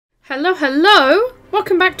Hello!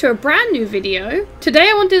 Welcome back to a brand new video. Today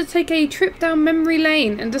I wanted to take a trip down memory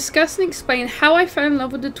lane and discuss and explain how I fell in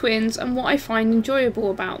love with the twins and what I find enjoyable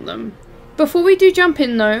about them. Before we do jump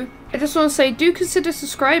in though, I just want to say do consider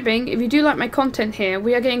subscribing if you do like my content here.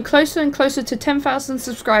 We are getting closer and closer to 10,000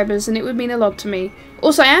 subscribers and it would mean a lot to me.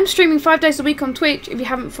 Also, I am streaming 5 days a week on Twitch if you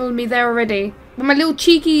haven't followed me there already. With my little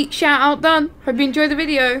cheeky shout out done, hope you enjoy the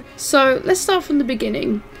video. So let's start from the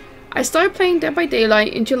beginning. I started playing Dead by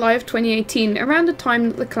Daylight in July of 2018, around the time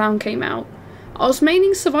that The Clown came out. I was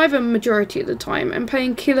mainly Survivor majority of the time and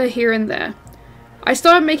playing Killer here and there. I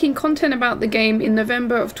started making content about the game in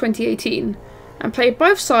November of 2018 and played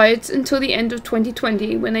both sides until the end of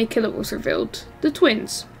 2020 when a killer was revealed, the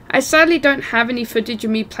twins. I sadly don't have any footage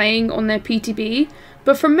of me playing on their PTB,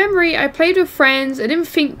 but from memory I played with friends. I didn't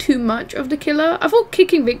think too much of the killer. I thought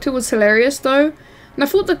kicking Victor was hilarious though, and I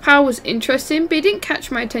thought the power was interesting, but it didn't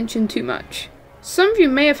catch my attention too much. Some of you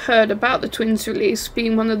may have heard about the twins release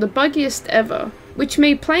being one of the buggiest ever, which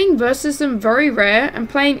made playing versus them very rare and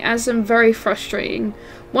playing as them very frustrating.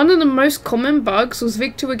 One of the most common bugs was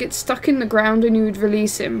Victor would get stuck in the ground and you would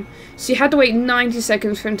release him, so you had to wait 90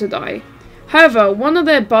 seconds for him to die. However, one of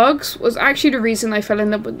their bugs was actually the reason I fell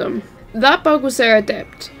in love with them. That bug was their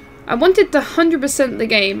Adept. I wanted to 100% the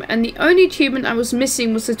game, and the only achievement I was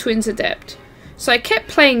missing was the twins Adept. So I kept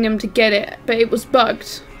playing them to get it, but it was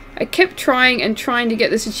bugged. I kept trying and trying to get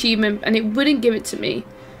this achievement and it wouldn't give it to me.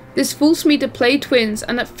 This forced me to play twins,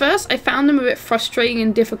 and at first I found them a bit frustrating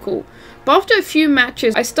and difficult, but after a few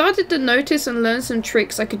matches I started to notice and learn some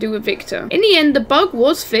tricks I could do with Victor. In the end the bug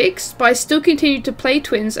was fixed, but I still continued to play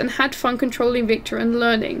twins and had fun controlling Victor and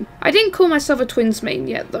learning. I didn't call myself a twins main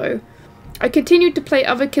yet though. I continued to play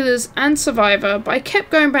other killers and Survivor, but I kept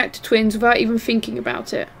going back to twins without even thinking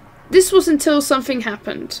about it. This was until something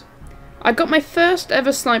happened. I got my first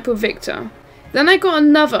ever snipe with Victor. Then I got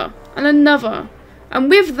another and another. And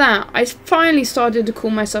with that, I finally started to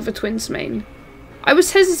call myself a twins main. I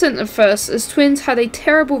was hesitant at first as twins had a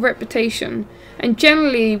terrible reputation and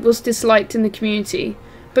generally was disliked in the community,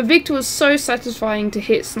 but Victor was so satisfying to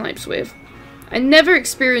hit snipes with. I never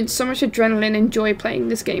experienced so much adrenaline and joy playing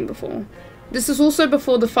this game before. This was also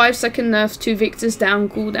before the 5-second nerfs to Victor's down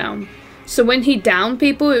cooldown. So when he downed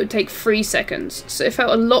people it would take 3 seconds, so it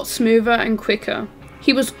felt a lot smoother and quicker.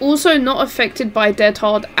 He was also not affected by dead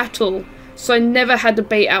hard at all, so I never had to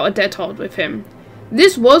bait out a dead hard with him.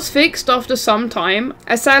 This was fixed after some time.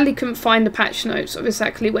 I sadly couldn't find the patch notes of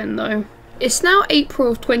exactly when though. It's now April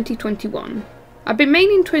of 2021. I've been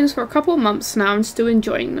maining twins for a couple of months now and still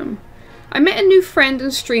enjoying them. I met a new friend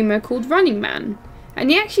and streamer called Running Man, and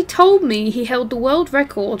he actually told me he held the world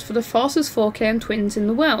record for the fastest 4K on twins in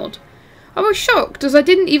the world. I was shocked as I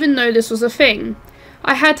didn't even know this was a thing.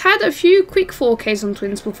 I had had a few quick 4Ks on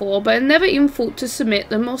twins before, but I never even thought to submit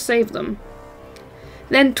them or save them.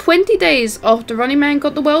 Then 20 days after Running Man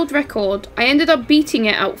got the world record, I ended up beating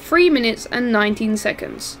it out 3 minutes and 19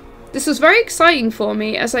 seconds. This was very exciting for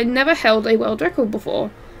me as I never held a world record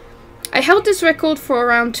before. I held this record for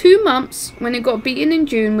around 2 months when it got beaten in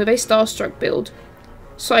June with a Starstruck build.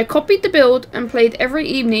 So I copied the build and played every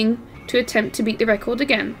evening to attempt to beat the record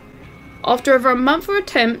again. After over a month of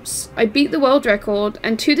attempts, I beat the world record,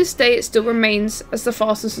 and to this day it still remains as the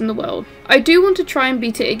fastest in the world. I do want to try and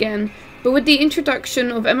beat it again, but with the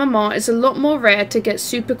introduction of MMR it's a lot more rare to get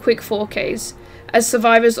super quick 4Ks, as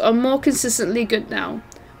survivors are more consistently good now.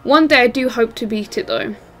 One day I do hope to beat it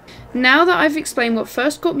though. Now that I've explained what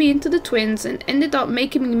first got me into the twins and ended up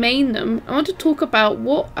making me main them, I want to talk about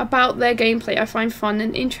what about their gameplay I find fun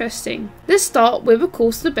and interesting. Let's start with of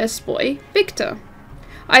course the best boy, Victor.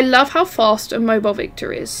 I love how fast and mobile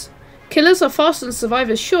Victor is. Killers are faster than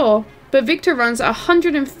survivors, sure, but Victor runs at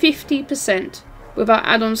 150% without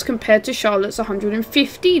add-ons compared to Charlotte's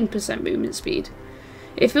 115% movement speed.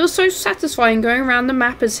 It feels so satisfying going around the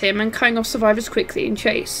map as him and cutting off survivors quickly in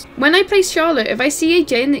chase. When I play Charlotte, if I see a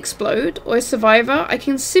Jane explode or a survivor, I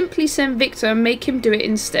can simply send Victor and make him do it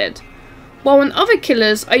instead. While on other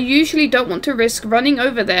killers, I usually don't want to risk running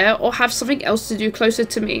over there or have something else to do closer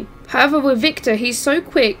to me. However, with Victor, he's so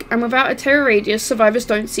quick and without a terror radius, survivors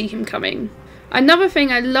don't see him coming. Another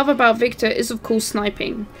thing I love about Victor is of course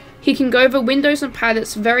sniping. He can go over windows and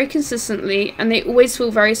pallets very consistently and they always feel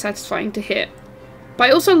very satisfying to hit. But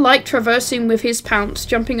I also like traversing with his pounce,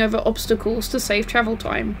 jumping over obstacles to save travel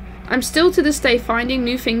time. I'm still to this day finding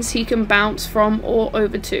new things he can bounce from or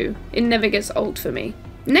over to. It never gets old for me.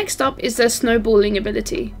 Next up is their snowballing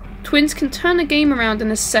ability. Twins can turn a game around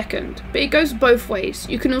in a second, but it goes both ways.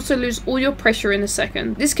 You can also lose all your pressure in a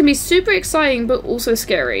second. This can be super exciting but also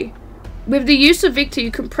scary. With the use of Victor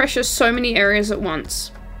you can pressure so many areas at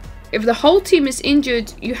once. If the whole team is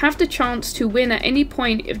injured, you have the chance to win at any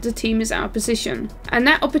point if the team is out of position, and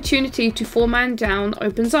that opportunity to 4-man down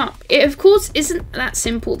opens up. It of course isn't that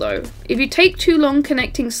simple though. If you take too long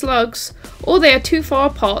connecting slugs, or they are too far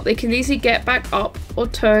apart, they can easily get back up or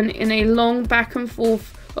turn in a long back and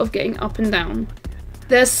forth of getting up and down.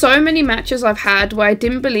 There's so many matches I've had where I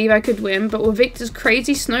didn't believe I could win, but with Victor's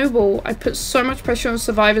crazy snowball, I put so much pressure on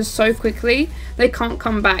survivors so quickly, they can't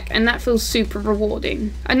come back, and that feels super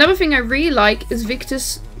rewarding. Another thing I really like is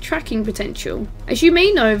Victor's tracking potential. As you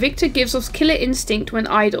may know, Victor gives off killer instinct when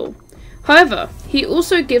idle. However, he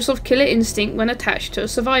also gives off killer instinct when attached to a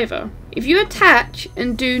survivor. If you attach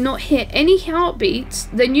and do not hear any heartbeats,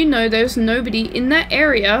 then you know there's nobody in that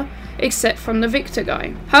area except from the Victor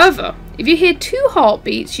guy. However, if you hear 2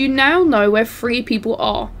 heartbeats, you now know where 3 people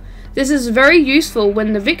are. This is very useful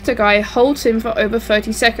when the Victor guy holds him for over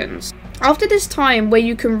 30 seconds. After this time where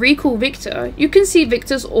you can recall Victor, you can see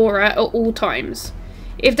Victor's aura at all times.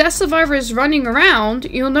 If that survivor is running around,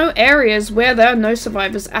 you'll know areas where there are no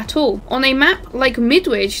survivors at all. On a map like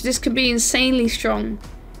Midwich, this can be insanely strong.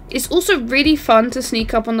 It's also really fun to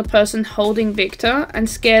sneak up on the person holding Victor and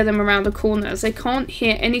scare them around the corner as they can't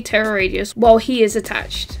hear any terror radius while he is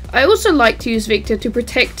attached. I also like to use Victor to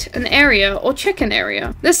protect an area or check an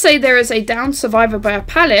area. Let's say there is a downed survivor by a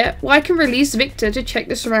pallet, well, I can release Victor to check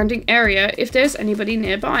the surrounding area if there's anybody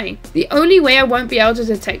nearby. The only way I won't be able to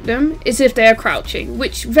detect them is if they are crouching,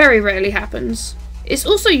 which very rarely happens. It's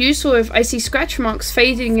also useful if I see scratch marks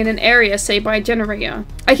fading in an area, say by a generator.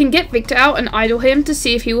 I can get Victor out and idle him to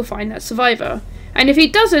see if he will find that survivor. And if he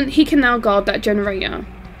doesn't, he can now guard that generator.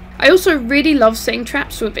 I also really love setting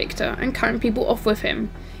traps with Victor and cutting people off with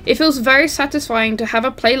him. It feels very satisfying to have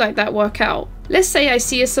a play like that work out. Let's say I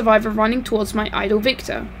see a survivor running towards my idle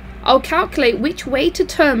Victor. I'll calculate which way to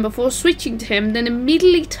turn before switching to him, then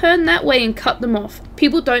immediately turn that way and cut them off.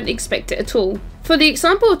 People don't expect it at all. For the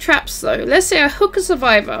example of traps though, let's say I hook a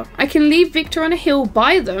survivor. I can leave Victor on a hill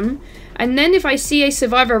by them, and then if I see a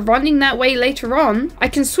survivor running that way later on, I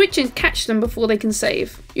can switch and catch them before they can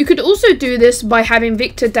save. You could also do this by having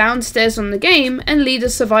Victor downstairs on the game and lead a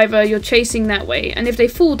survivor you're chasing that way, and if they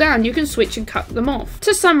fall down you can switch and cut them off.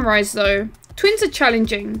 To summarise though, twins are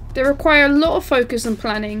challenging. They require a lot of focus and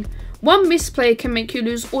planning. One misplay can make you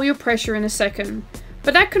lose all your pressure in a second.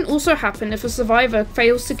 But that can also happen if a survivor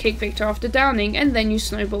fails to kick Victor after downing and then you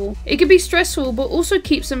snowball. It can be stressful but also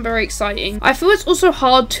keeps them very exciting. I feel it's also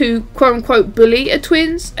hard to quote unquote bully a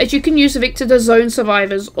twins, as you can use Victor to zone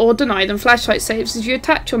survivors or deny them flashlight saves if you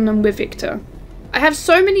attach on them with Victor. I have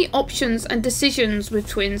so many options and decisions with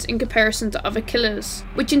twins in comparison to other killers,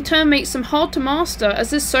 which in turn makes them hard to master as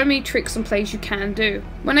there's so many tricks and plays you can do.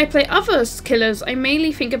 When I play other killers, I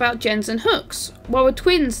mainly think about gens and hooks, while with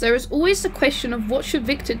twins there is always the question of what should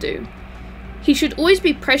Victor do. He should always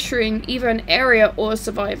be pressuring either an area or a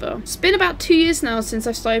survivor. It's been about 2 years now since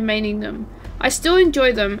I started maining them. I still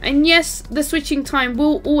enjoy them, and yes, the switching time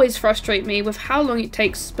will always frustrate me with how long it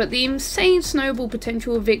takes, but the insane snowball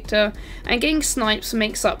potential of Victor and getting snipes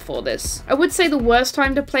makes up for this. I would say the worst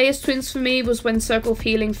time to play as twins for me was when Circle of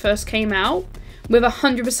Healing first came out, with a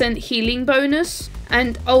 100% healing bonus,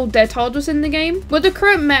 and old Dead Hard was in the game. With the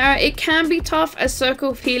current meta, it can be tough as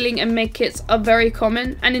Circle of Healing and medkits are very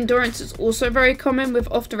common, and Endurance is also very common with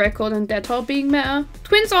Off the Record and Dead Hard being meta.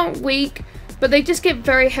 Twins aren't weak, but they just get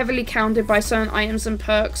very heavily countered by certain items and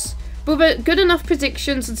perks. But with good enough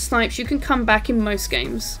predictions and snipes, you can come back in most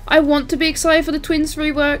games. I want to be excited for the twins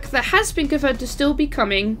rework that has been confirmed to still be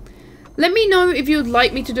coming. Let me know if you would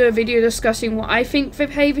like me to do a video discussing what I think the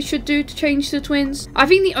behaviour should do to change the twins. I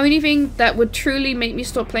think the only thing that would truly make me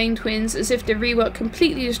stop playing twins is if the rework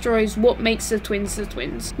completely destroys what makes the twins the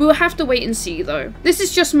twins. We'll have to wait and see though. This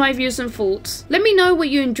is just my views and thoughts. Let me know what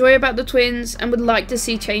you enjoy about the twins and would like to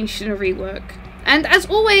see changed in a rework. And as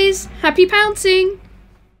always, happy pouncing!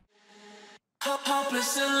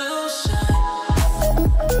 Hopeless illusion.